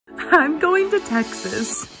I'm going to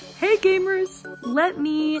Texas. Hey gamers, let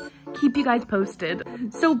me keep you guys posted.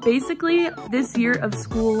 So basically, this year of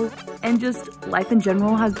school and just life in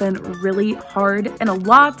general has been really hard and a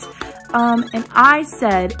lot. And I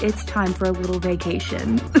said it's time for a little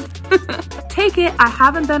vacation. Take it, I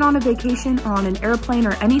haven't been on a vacation or on an airplane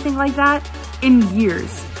or anything like that in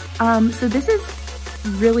years. So this is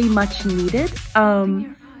really much needed.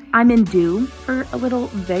 I'm in due for a little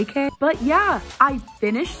vacay. But yeah, I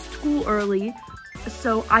finished school early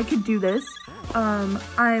so I could do this.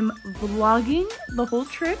 I'm vlogging the whole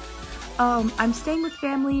trip. I'm staying with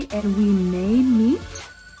family and we may meet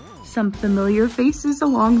some familiar faces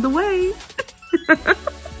along the way.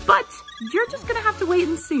 But you're just gonna have to wait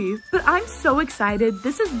and see. But I'm so excited.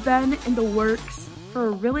 This has been in the works for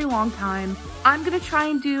a really long time. I'm gonna try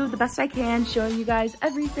and do the best I can showing you guys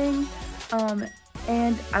everything.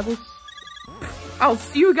 And I'll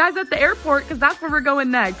see you guys at the airport because that's where we're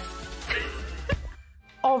going next.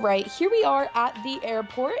 All right, here we are at the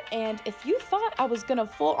airport, and if you thought I was gonna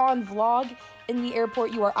full-on vlog in the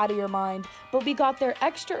airport, you are out of your mind. But we got there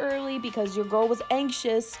extra early because your girl was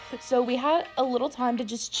anxious, so we had a little time to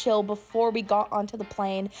just chill before we got onto the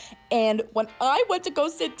plane. And when I went to go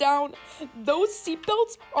sit down, those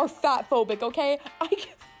seatbelts are fat-phobic, okay?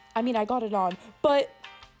 I mean, I got it on, but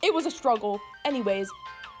it was a struggle. Anyways,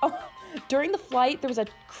 during the flight, there was a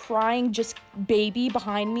crying just baby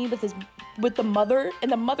behind me with the mother,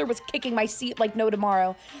 and the mother was kicking my seat like no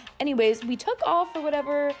tomorrow. Anyways, we took off or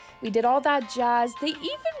whatever. We did all that jazz. They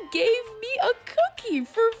even gave me a cookie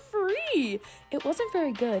for free. It wasn't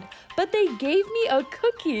very good, but they gave me a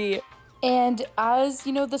cookie. And as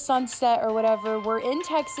you know, the sun set or whatever, we're in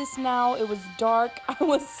Texas now. It was dark. I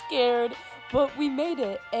was scared, but we made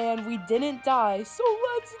it and we didn't die. So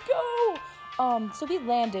let's go. So we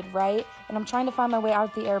landed, right? And I'm trying to find my way out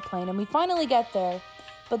of the airplane, and we finally get there.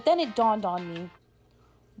 But then it dawned on me,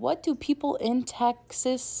 what do people in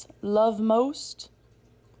Texas love most?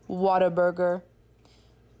 Whataburger.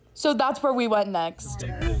 So that's where we went next.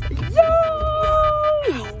 Yay!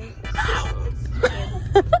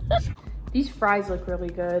 These fries look really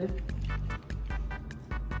good.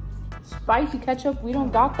 Spicy ketchup, we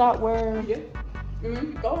don't got that where... Yeah.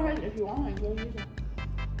 Go ahead if you want. Go use it.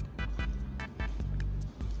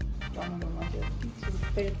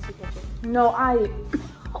 No,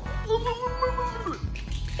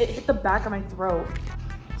 it hit the back of my throat.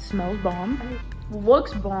 Smells bomb.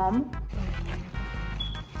 Looks bomb.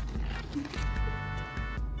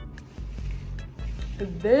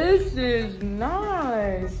 This is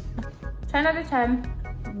nice. 10 out of 10.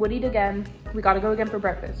 Would eat again. We gotta go again for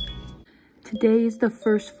breakfast. Today is the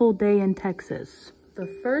first full day in Texas. The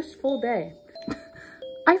first full day.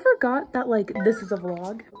 I forgot that, like, this is a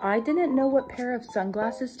vlog. I didn't know what pair of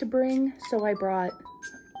sunglasses to bring, so I brought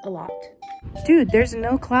a lot. Dude, there's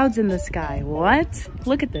no clouds in the sky. What?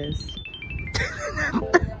 Look at this.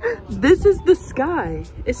 This is the sky.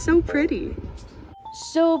 It's so pretty.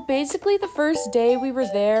 So basically the first day we were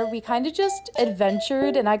there, we kind of just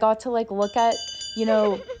adventured and I got to like look at, you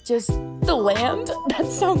know, just the land. That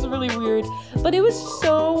sounds really weird, but it was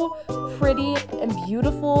so pretty and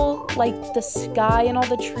beautiful, like the sky and all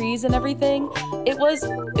the trees and everything. It was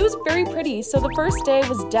very pretty. So the first day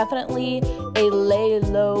was definitely a lay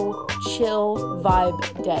low, chill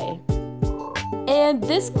vibe day. And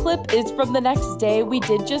this clip is from the next day. We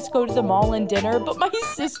did just go to the mall and dinner, but my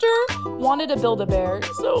sister wanted to build a bear,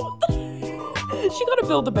 so she got to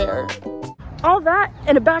build a bear. All that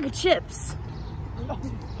and a bag of chips.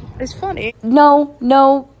 It's funny. No,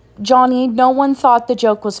 Johnny, no one thought the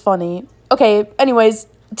joke was funny. Okay, anyways,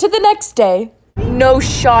 to the next day. No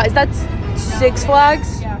shot. Is that Six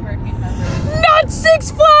Flags? Yeah, Hurricane Feather. Not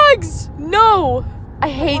Six Flags! No! I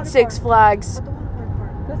hate Six Flags.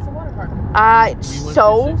 That's the water park.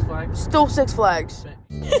 Still Six Flags.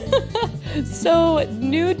 So,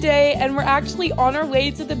 new day, and we're actually on our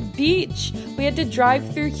way to the beach. We had to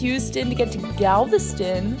drive through Houston to get to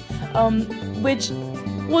Galveston, which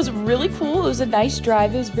was really cool. It was a nice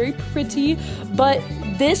drive. It was very pretty. But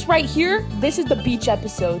this right here, this is the beach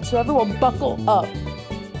episode. So everyone buckle up.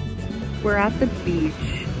 We're at the beach.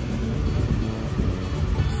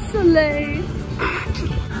 Soleil.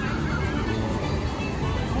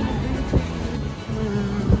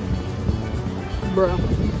 Bro.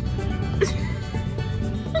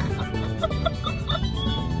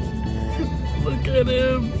 Look at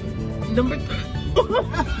him. Number 3.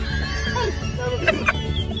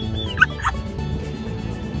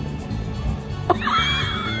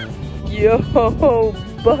 Yo,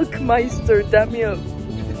 Buckmeister, damn you.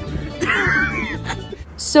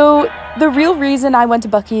 So the real reason I went to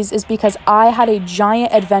Buc-ee's is because I had a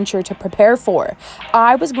giant adventure to prepare for.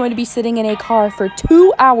 I was going to be sitting in a car for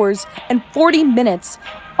 2 hours and 40 minutes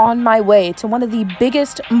on my way to one of the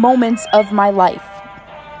biggest moments of my life.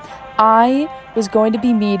 I was going to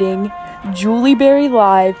be meeting Julieberry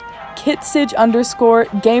Live, Kitsage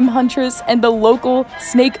 _ Game Huntress, and the local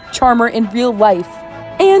snake charmer in real life.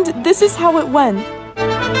 And this is how it went.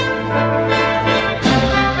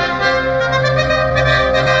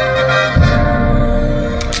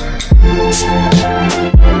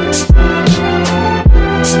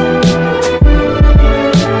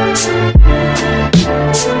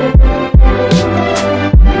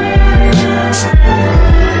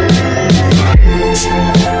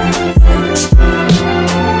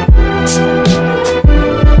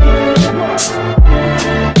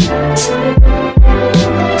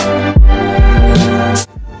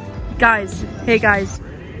 Guys, hey guys,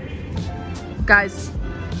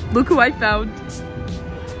 look who I found.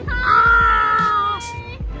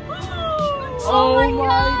 Oh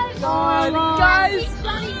my god, guys!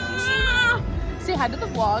 Say hi to the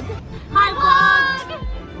vlog. Hi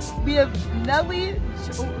vlog! We have Nelly,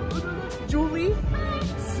 Julie,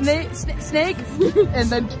 Snake, and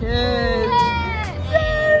then Kid.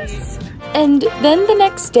 Yes! And then the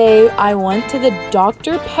next day, I went to the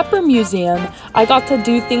Dr. Pepper Museum. I got to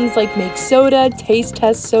do things like make soda, taste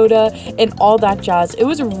test soda, and all that jazz. It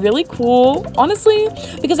was really cool, honestly,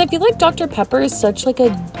 because I feel like Dr. Pepper is such like a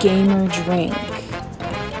gamer drink.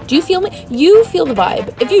 Do you feel me? You feel the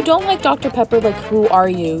vibe. If you don't like Dr. Pepper, like, who are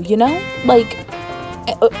you, you know? Like,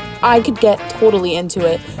 I could get totally into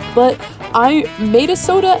it, but I made a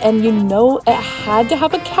soda and you know it had to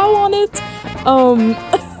have a cow on it.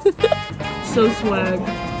 So swag.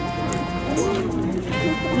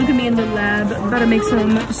 Look at me in the lab, about to make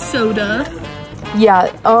some soda.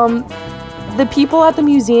 Yeah, the people at the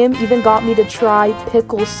museum even got me to try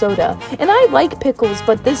pickle soda. And I like pickles,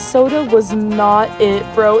 but this soda was not it,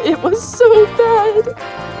 bro. It was so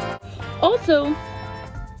bad. Also,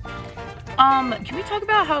 can we talk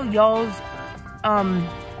about how y'all's,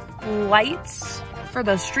 lights for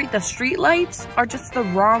the street lights are just the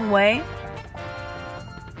wrong way?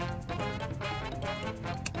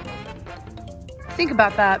 Think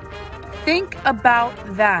about that. Think about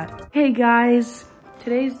that. Hey guys,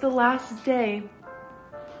 today's the last day.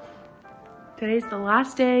 Today's the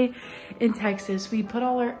last day in Texas. We put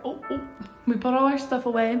all our we put all our stuff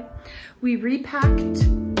away. We repacked,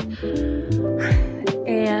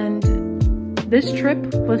 and this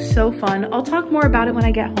trip was so fun. I'll talk more about it when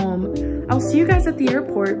I get home. I'll see you guys at the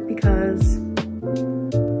airport because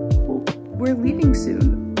we're leaving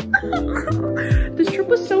soon. This trip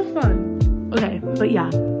was so fun. Okay, but yeah.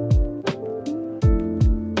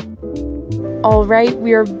 All right,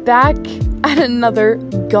 we are back at another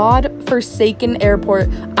god-forsaken airport.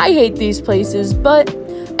 I hate these places, but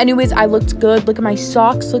anyways, I looked good. Look at my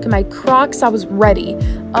socks, look at my Crocs. I was ready.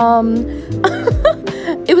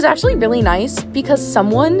 It was actually really nice because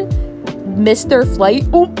someone missed their flight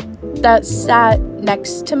that sat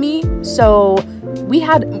next to me, so we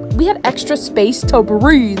had extra space to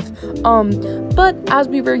breathe. But as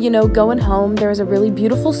we were, you know, going home, there was a really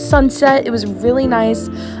beautiful sunset. It was really nice.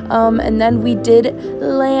 And then we did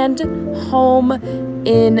land home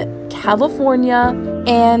in California,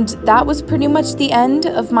 and that was pretty much the end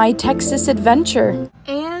of my Texas adventure.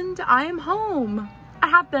 And I am home. I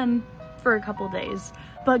have been for a couple days.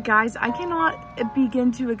 But guys, I cannot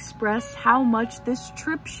begin to express how much this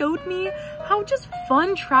trip showed me how just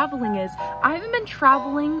fun traveling is. I haven't been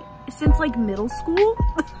traveling since like middle school.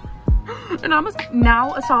 And I'm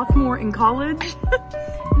now a sophomore in college.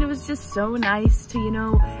 And it was just so nice to, you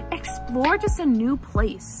know, explore just a new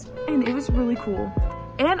place. And it was really cool.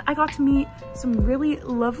 And I got to meet some really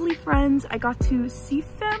lovely friends. I got to see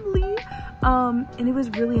family. And it was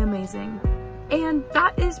really amazing. And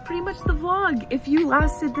that is pretty much the vlog. If you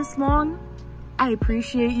lasted this long, I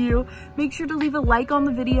appreciate you. Make sure to leave a like on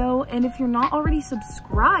the video. And if you're not already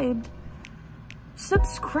subscribed,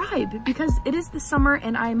 subscribe, because it is the summer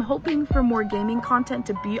and I'm hoping for more gaming content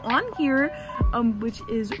to be on here, which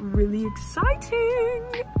is really exciting.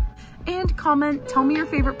 And comment, tell me your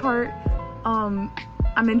favorite part.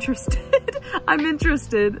 I'm interested. I'm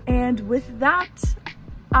interested. And with that,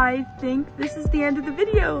 I think this is the end of the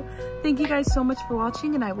video. Thank you guys so much for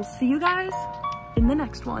watching, and I will see you guys in the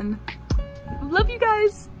next one. Love you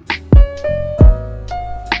guys.